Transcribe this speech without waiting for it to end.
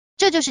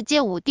这就是街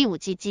舞第5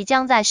季即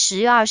将在10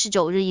月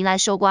29日迎来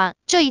收官，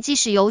这一季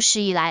是有史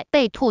以来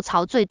被吐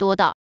槽最多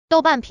的，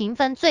豆瓣评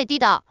分最低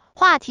的，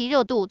话题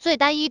热度最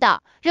单一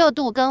的，热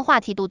度跟话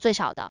题度最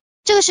少的。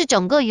这个是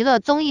整个娱乐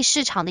综艺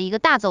市场的一个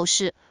大走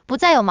势，不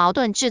再有矛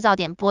盾制造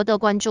点博得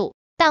关注，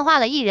淡化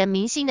了艺人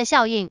明星的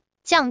效应，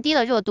降低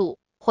了热度，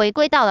回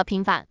归到了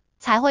平凡，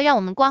才会让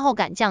我们观后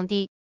感降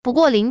低。不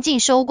过临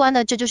近收官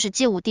的这就是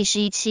街舞第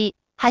11期，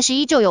还是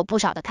依旧有不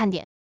少的看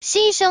点。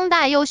新生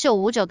代优秀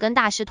舞者跟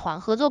大师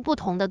团合作不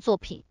同的作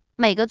品，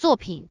每个作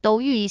品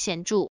都寓意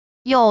显著，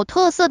有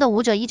特色的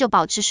舞者依旧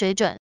保持水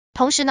准。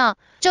同时呢，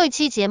这一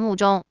期节目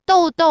中，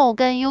豆豆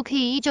跟 Yuki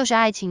依旧是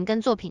爱情跟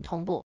作品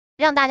同步，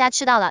让大家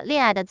吃到了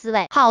恋爱的滋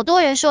味。好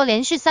多人说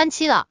连续3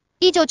期了，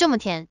依旧这么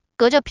甜，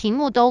隔着屏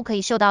幕都可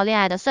以嗅到恋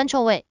爱的酸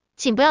臭味，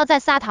请不要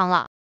再撒糖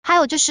了。还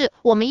有就是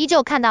我们依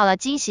旧看到了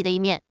惊喜的一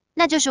面，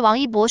那就是王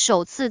一博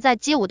首次在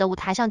街舞的舞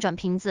台上转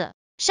瓶子，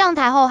上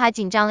台后还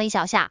紧张了一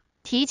小下，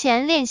提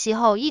前练习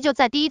后依旧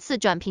在第一次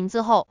转瓶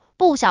子后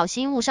不小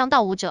心误伤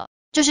到舞者，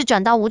就是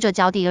转到舞者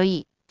脚底而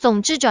已。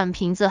总之转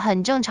瓶子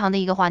很正常的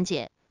一个环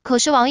节，可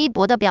是王一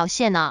博的表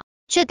现呢，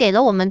却给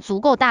了我们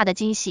足够大的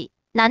惊喜，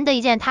难得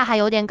一见他还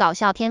有点搞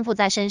笑天赋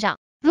在身上。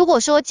如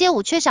果说街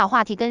舞缺少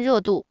话题跟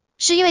热度，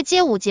是因为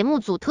街舞节目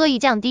组特意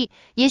降低，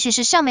也许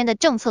是上面的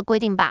政策规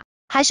定吧，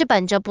还是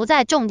本着不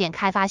再重点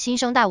开发新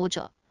生代舞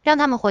者，让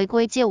他们回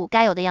归街舞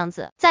该有的样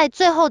子。在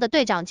最后的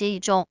队长结语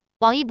中，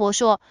王一博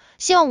说，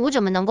希望舞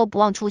者们能够不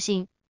忘初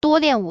心，多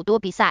练舞多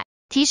比赛，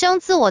提升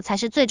自我才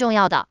是最重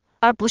要的，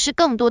而不是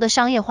更多的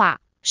商业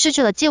化，失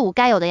去了街舞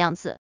该有的样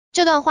子。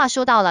这段话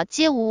说到了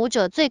街舞舞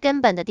者最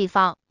根本的地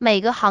方，每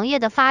个行业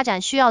的发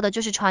展需要的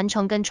就是传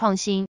承跟创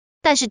新，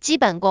但是基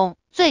本功，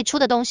最初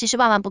的东西是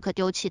万万不可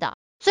丢弃的。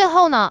最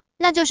后呢，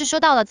那就是说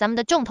到了咱们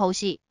的重头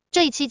戏，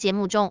这一期节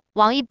目中，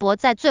王一博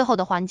在最后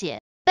的环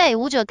节被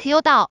舞者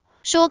Q 到，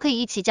说可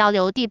以一起交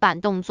流地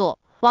板动作，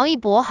王一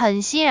博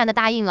很欣然的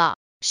答应了，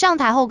上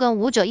台后跟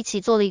舞者一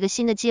起做了一个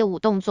新的街舞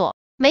动作。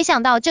没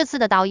想到这次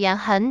的导演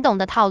很懂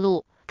得套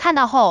路，看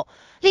到后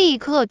立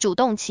刻主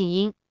动请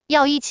缨，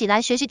要一起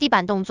来学习地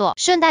板动作，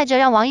顺带着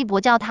让王一博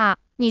教他，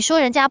你说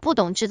人家不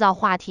懂制造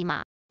话题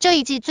吗？这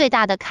一季最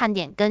大的看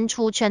点跟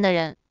出圈的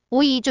人，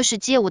无疑就是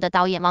街舞的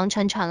导演王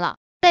晨晨了。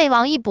被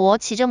王一博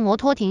骑着摩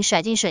托艇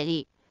甩进水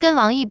里，跟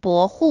王一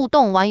博互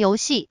动玩游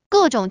戏，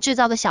各种制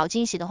造个小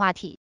惊喜的话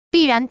题，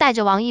必然带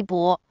着王一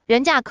博，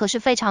人家可是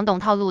非常懂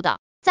套路的，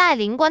在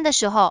临关的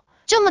时候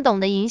这么懂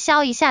得营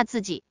销一下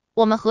自己，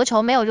我们何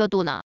愁没有热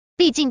度呢？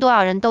毕竟多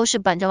少人都是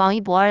本着王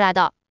一博而来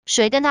的，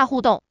谁跟他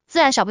互动，自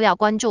然少不了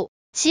关注。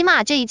起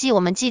码这一季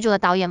我们记住了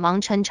导演王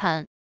晨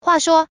晨，话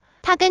说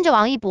他跟着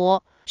王一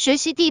博学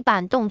习地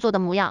板动作的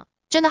模样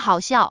真的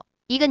好笑，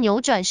一个扭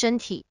转身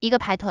体，一个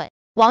排腿，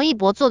王一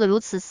博做的如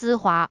此丝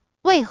滑，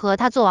为何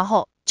他做完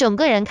后整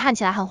个人看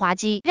起来很滑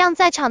稽，让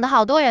在场的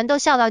好多人都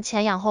笑到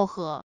前仰后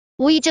合。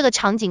无疑这个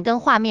场景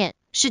跟画面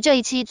是这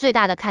一期最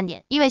大的看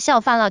点，因为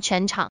笑翻了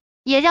全场，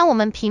也让我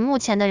们屏幕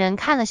前的人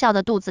看了笑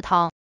得肚子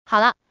疼。好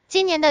了，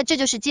今年的这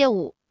就是街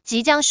舞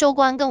即将收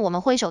官，跟我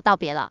们挥手道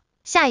别了，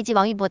下一季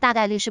王一博大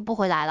概率是不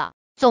回来了，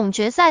总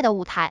决赛的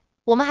舞台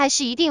我们还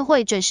是一定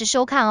会准时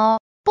收看哦，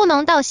不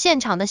能到现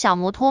场的小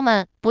摩托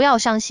们不要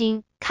伤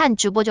心，看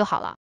直播就好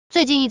了。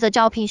最近一则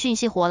招聘讯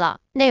息火了，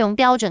内容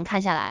标准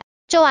看下来，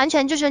这完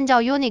全就是按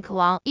照 Unique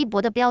王一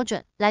博的标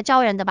准来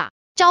招人的吧。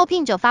招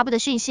聘者发布的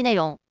讯息内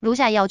容如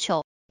下要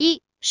求： 1.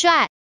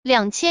 帅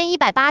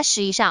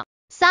2180以上，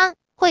 3.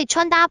 会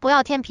穿搭不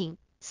要天平，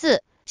 4.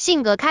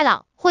 性格开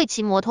朗，会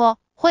骑摩托，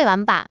会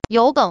玩板，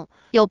有梗，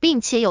有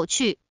病且有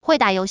趣，会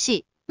打游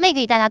戏，妹可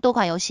以带他多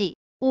款游戏。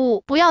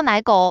 5. 不要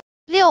奶狗。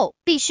 6.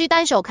 必须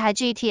单手开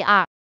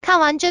GTR。 看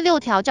完这6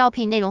条招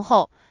聘内容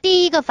后，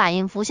第一个反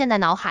应浮现在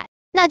脑海，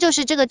那就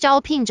是这个招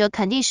聘者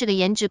肯定是个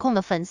颜值控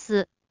的粉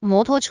丝，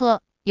摩托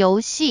车、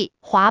游戏、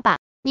滑板，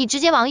你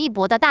直接王一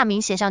博的大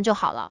名写上就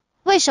好了，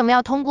为什么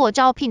要通过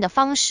招聘的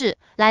方式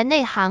来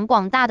内涵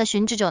广大的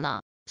寻职者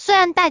呢？虽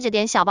然带着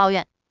点小抱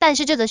怨，但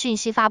是这则讯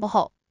息发布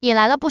后，引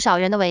来了不少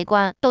人的围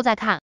观，都在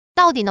看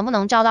到底能不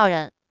能招到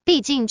人，毕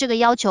竟这个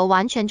要求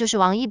完全就是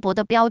王一博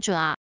的标准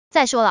啊。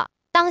再说了，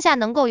当下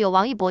能够有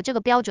王一博这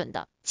个标准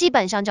的，基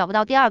本上找不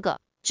到第二个，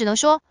只能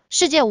说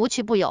世界无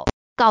奇不有，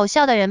搞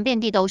笑的人遍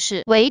地都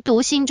是，唯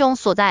独心中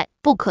所在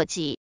不可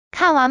及。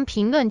看完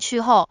评论区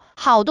后，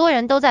好多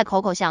人都在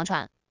口口相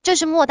传，这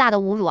是莫大的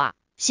侮辱啊！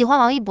喜欢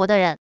王一博的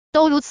人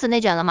都如此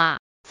内卷了吗？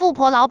富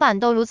婆老板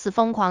都如此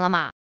疯狂了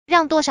吗？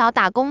让多少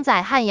打工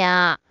仔汗颜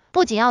啊！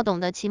不仅要懂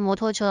得骑摩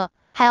托车，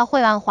还要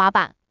会玩滑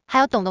板，还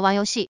要懂得玩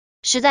游戏，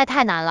实在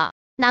太难了，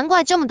难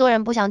怪这么多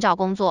人不想找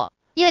工作，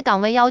因为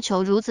岗位要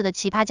求如此的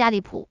奇葩加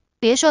离谱，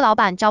别说老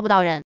板招不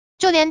到人，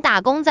就连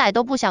打工仔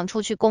都不想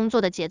出去工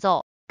作的节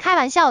奏。开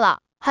玩笑了，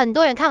很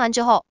多人看完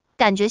之后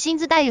感觉薪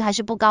资待遇还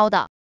是不高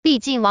的，毕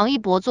竟王一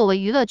博作为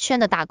娱乐圈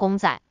的打工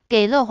仔，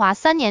给乐华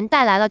3年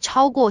带来了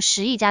超过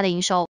10亿加的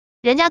营收，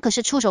人家可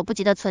是触手不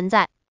及的存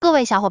在。各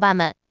位小伙伴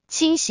们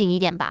清醒一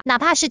点吧，哪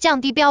怕是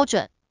降低标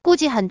准，估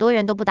计很多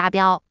人都不达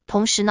标。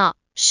同时呢，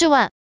试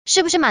问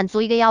是不是满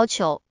足一个要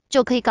求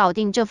就可以搞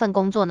定这份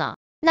工作呢？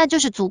那就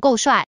是足够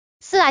帅。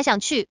思来想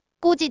去，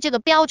估计这个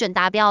标准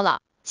达标了，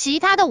其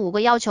他的5个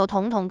要求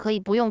统统可以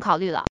不用考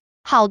虑了。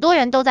好多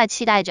人都在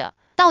期待着，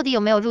到底有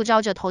没有入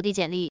招者投递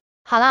简历。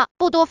好了，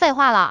不多废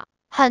话了。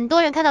很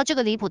多人看到这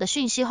个离谱的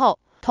讯息后，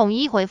统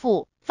一回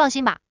复，放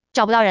心吧，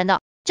找不到人的。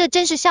这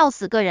真是笑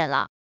死个人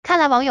了。看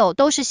来网友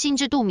都是心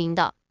知肚明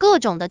的，各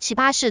种的奇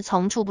葩事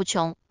层出不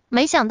穷。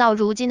没想到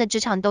如今的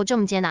职场都这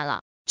么艰难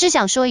了，只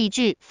想说一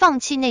句，放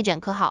弃内卷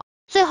可好。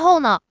最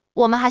后呢，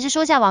我们还是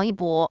说下王一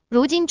博，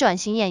如今转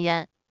型演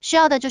员，需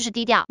要的就是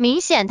低调，明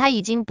显他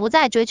已经不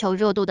再追求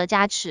热度的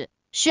加持，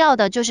需要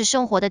的就是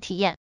生活的体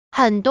验。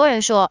很多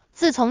人说，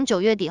自从9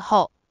月底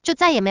后，就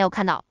再也没有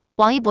看到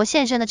王一博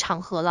现身的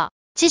场合了。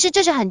其实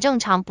这是很正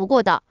常不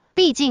过的，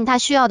毕竟他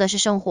需要的是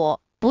生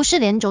活，不是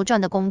连轴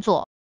转的工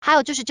作。还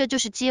有就是这就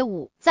是街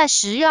舞，在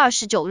10月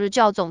29日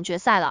就要总决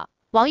赛了，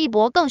王一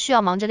博更需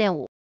要忙着练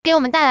舞，给我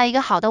们带来一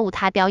个好的舞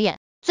台表演。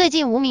最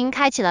近无名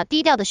开启了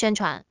低调的宣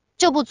传，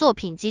这部作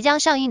品即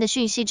将上映的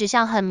讯息指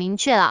向很明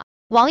确了，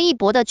王一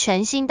博的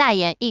全新代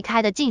言一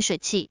开的净水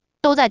器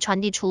都在传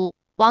递出，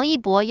王一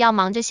博要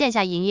忙着线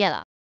下营业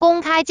了，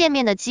公开见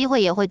面的机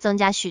会也会增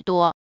加许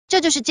多。这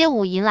就是街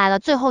舞迎来了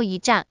最后一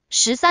战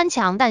，13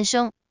强诞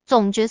生，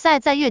总决赛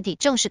在月底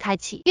正式开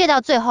启，越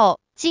到最后，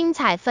精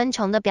彩纷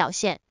呈的表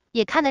现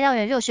也看得让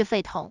人热血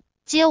沸腾。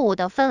街舞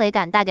的氛围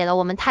感带给了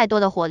我们太多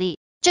的活力。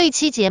这一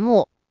期节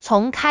目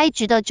从开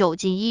局的9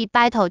进1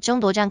 battle 争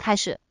夺战开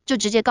始，就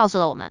直接告诉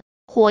了我们，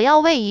火药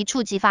味一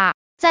触即发。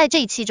在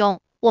这一期中，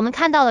我们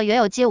看到了原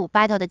有街舞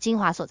battle 的精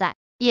华所在，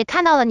也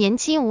看到了年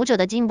轻舞者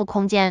的进步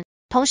空间。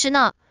同时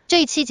呢，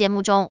这一期节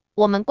目中，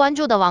我们关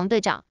注的王队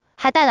长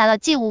还带来了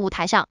街舞舞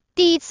台上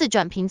第一次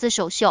转瓶子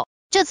首秀。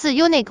这次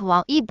Unique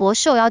王一博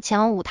受邀前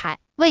往舞台，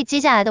为接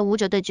下来的舞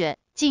者对决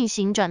进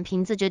行转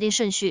瓶子决定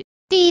顺序。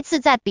第一次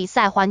在比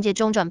赛环节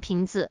中转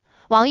瓶子，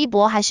王一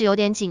博还是有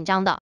点紧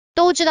张的。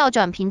都知道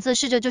转瓶子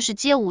这就是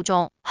街舞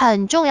中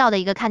很重要的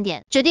一个看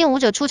点，决定舞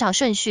者出场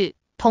顺序。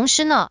同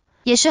时呢，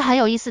也是很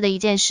有意思的一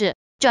件事，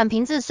转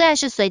瓶子虽然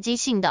是随机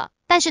性的，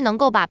但是能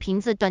够把瓶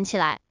子端起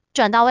来，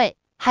转到位，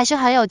还是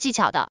很有技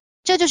巧的。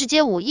这就是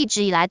街舞一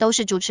直以来都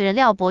是主持人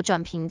廖博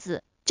转瓶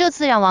子，这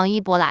次让王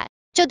一博来，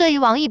这对于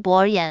王一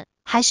博而言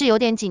还是有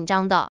点紧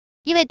张的，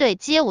因为对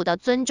街舞的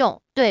尊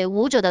重，对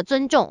舞者的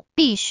尊重，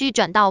必须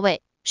转到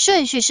位，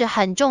顺序是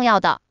很重要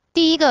的。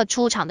第一个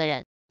出场的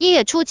人1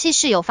月初期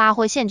是有发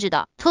挥限制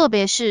的，特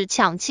别是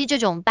抢七这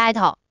种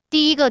battle，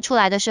 第一个出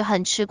来的是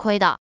很吃亏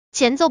的，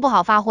前奏不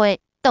好发挥，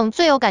等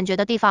最有感觉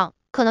的地方，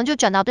可能就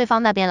转到对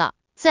方那边了，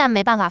自然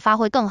没办法发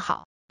挥更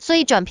好。所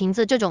以转瓶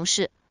子这种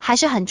事还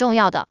是很重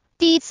要的。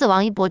第一次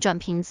王一博转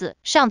瓶子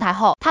上台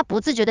后，他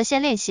不自觉的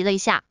先练习了一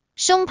下，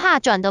生怕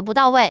转得不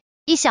到位。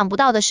意想不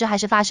到的事还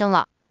是发生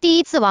了，第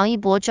一次王一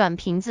博转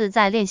瓶子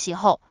在练习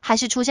后，还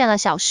是出现了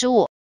小失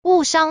误，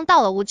误伤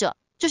到了舞者，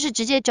就是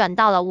直接转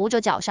到了舞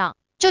者脚上。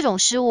这种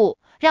失误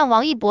让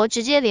王一博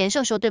直接连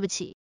声说对不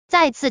起。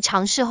再次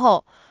尝试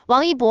后，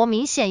王一博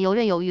明显游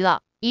刃有余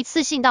了，一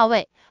次性到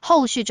位，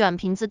后续转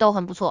瓶子都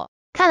很不错。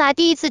看来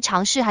第一次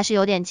尝试还是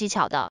有点技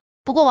巧的，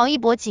不过王一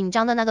博紧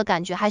张的那个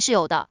感觉还是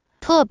有的，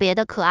特别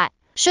的可爱，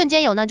瞬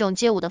间有那种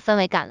街舞的氛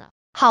围感了。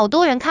好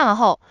多人看完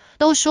后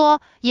都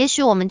说，也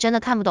许我们真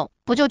的看不懂，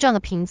不就转个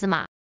瓶子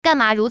吗？干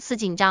嘛如此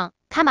紧张？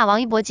看把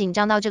王一博紧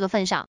张到这个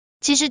份上，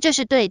其实这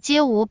是对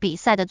街舞比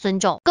赛的尊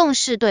重，更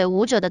是对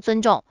舞者的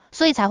尊重，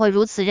所以才会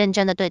如此认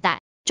真的对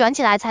待，转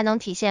起来才能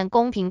体现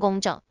公平公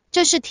正，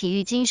这是体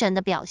育精神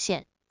的表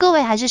现。各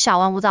位还是少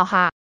玩舞蹈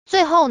哈。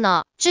最后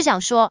呢，只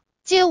想说，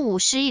街舞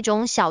是一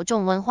种小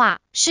众文化，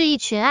是一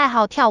群爱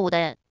好跳舞的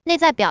人内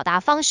在表达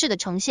方式的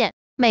呈现，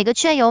每个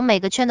圈有每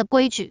个圈的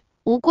规矩，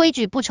无规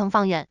矩不成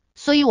方圆，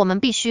所以我们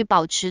必须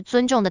保持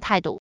尊重的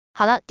态度。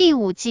好了，第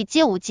5季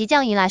街舞即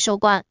将迎来收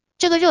官，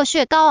这个热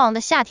血高昂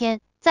的夏天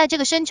在这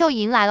个深秋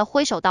迎来了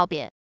挥手道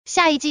别。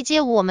下一季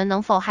街舞我们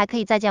能否还可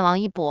以再见王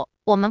一博，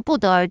我们不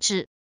得而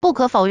知。不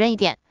可否认一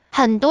点，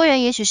很多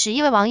人也许是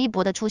因为王一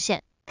博的出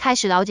现开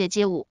始了解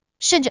街舞，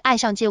甚至爱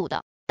上街舞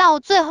的，到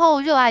最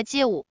后热爱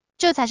街舞，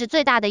这才是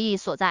最大的意义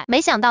所在。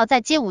没想到在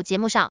街舞节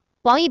目上，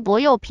王一博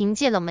又凭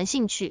借冷门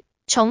兴趣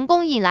成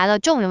功引来了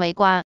众人围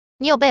观。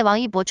你有被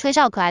王一博吹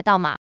哨可爱到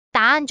吗？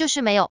答案就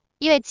是没有，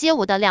因为街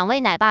舞的2位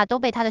奶爸都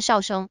被他的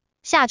哨声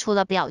吓出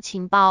了表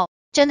情包，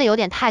真的有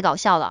点太搞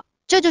笑了。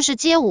这就是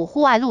街舞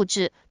户外录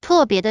制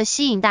特别的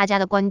吸引大家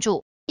的关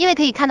注，因为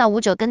可以看到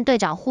舞者跟队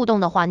长互动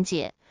的环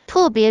节，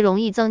特别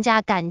容易增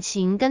加感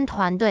情跟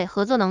团队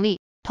合作能力。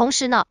同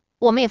时呢，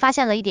我们也发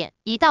现了一点，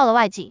一到了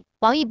外景，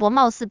王一博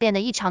貌似变得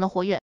异常的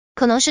活跃，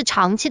可能是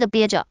长期的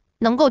憋着，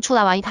能够出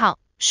来玩一趟，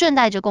顺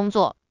带着工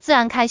作，自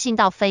然开心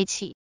到飞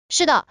起。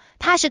是的，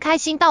他是开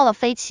心到了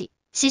飞起，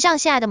骑上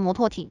心爱的摩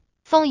托艇，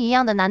风一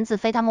样的男子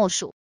非他莫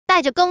属，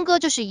带着庚哥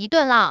就是一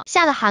顿浪，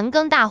吓得韩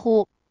庚大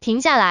呼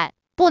停下来，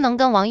不能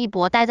跟王一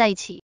博待在一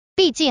起。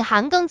毕竟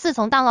韩庚自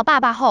从当了爸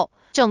爸后，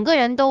整个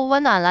人都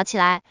温暖了起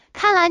来，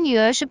看来女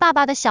儿是爸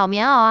爸的小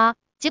棉袄啊。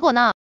结果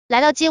呢，来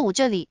到街舞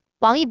这里，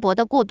王一博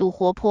的过度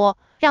活泼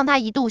让他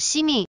一度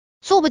惜命，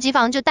猝不及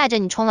防就带着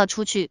你冲了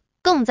出去，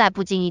更在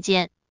不经意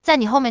间在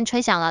你后面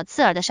吹响了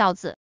刺耳的哨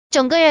子，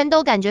整个人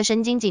都感觉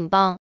神经紧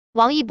绷。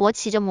王一博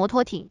骑着摩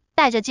托艇，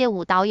带着街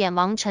舞导演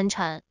王晨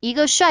晨一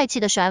个帅气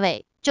的甩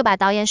尾，就把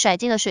导演甩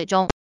进了水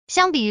中。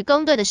相比于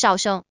更队的笑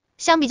声，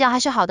相比较还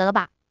是好的了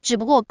吧，只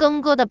不过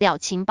更哥的表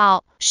情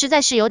包实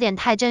在是有点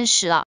太真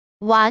实了，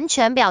完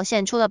全表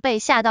现出了被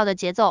吓到的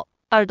节奏，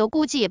耳朵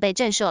估计也被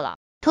震慑了。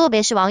特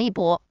别是王一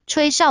博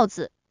吹哨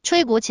子，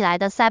吹鼓起来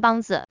的腮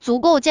帮子，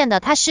足够见得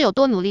他是有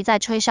多努力在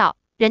吹哨。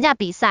人家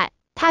比赛，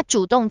他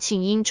主动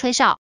请缨吹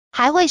哨，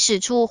还会使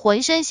出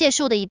浑身解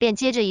数的一遍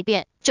接着一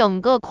遍，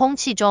整个空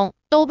气中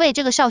都被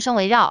这个哨声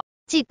围绕。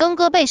继更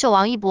哥备受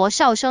王一博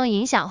哨声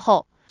影响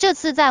后，这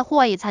次在户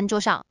外野餐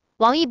桌上，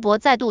王一博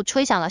再度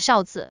吹响了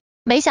哨子，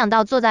没想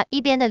到坐在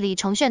一边的李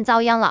承铉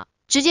遭殃了，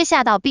直接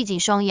吓到闭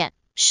紧双眼，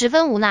十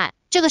分无奈，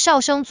这个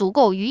哨声足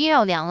够余音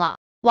绕梁了。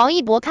王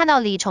一博看到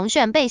李承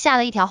铉被吓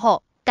了一跳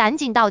后，赶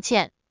紧道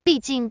歉，毕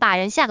竟把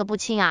人吓个不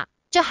轻啊，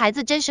这孩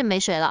子真是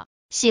没水了，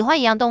喜欢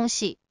一样东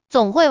西，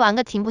总会玩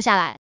个停不下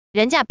来。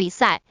人家比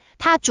赛，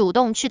他主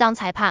动去当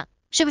裁判，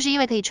是不是因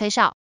为可以吹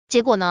哨？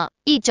结果呢，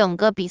一整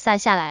个比赛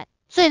下来，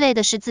最累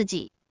的是自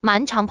己，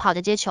满场跑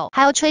着接球，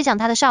还要吹响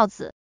他的哨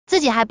子，自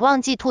己还不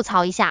忘记吐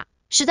槽一下，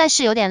实在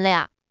是有点累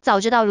啊，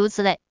早知道如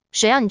此累，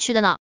谁让你去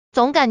的呢？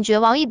总感觉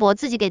王一博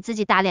自己给自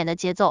己打脸的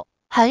节奏，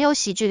很有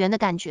喜剧人的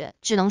感觉，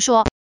只能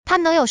说他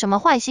能有什么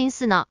坏心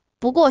思呢？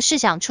不过是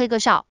想吹个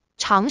哨，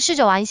尝试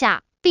着玩一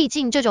下，毕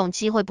竟这种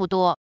机会不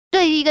多。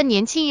对于一个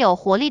年轻有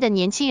活力的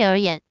年轻人而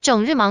言，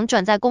整日忙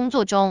转在工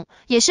作中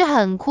也是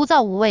很枯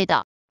燥无味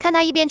的。看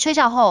他一边吹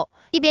哨后，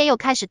一边又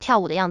开始跳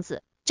舞的样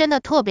子，真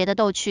的特别的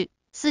逗趣。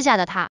私下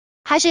的他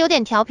还是有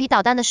点调皮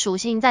捣蛋的属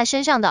性在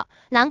身上的，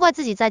难怪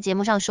自己在节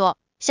目上说，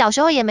小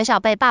时候也没少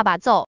被爸爸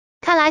揍，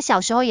看来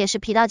小时候也是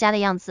皮到家的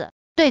样子。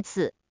对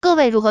此，各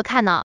位如何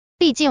看呢？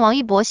毕竟王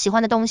一博喜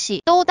欢的东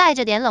西都带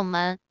着点冷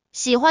门，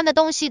喜欢的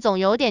东西总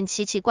有点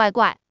奇奇怪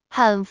怪，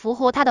很符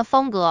合他的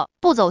风格，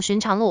不走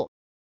寻常路。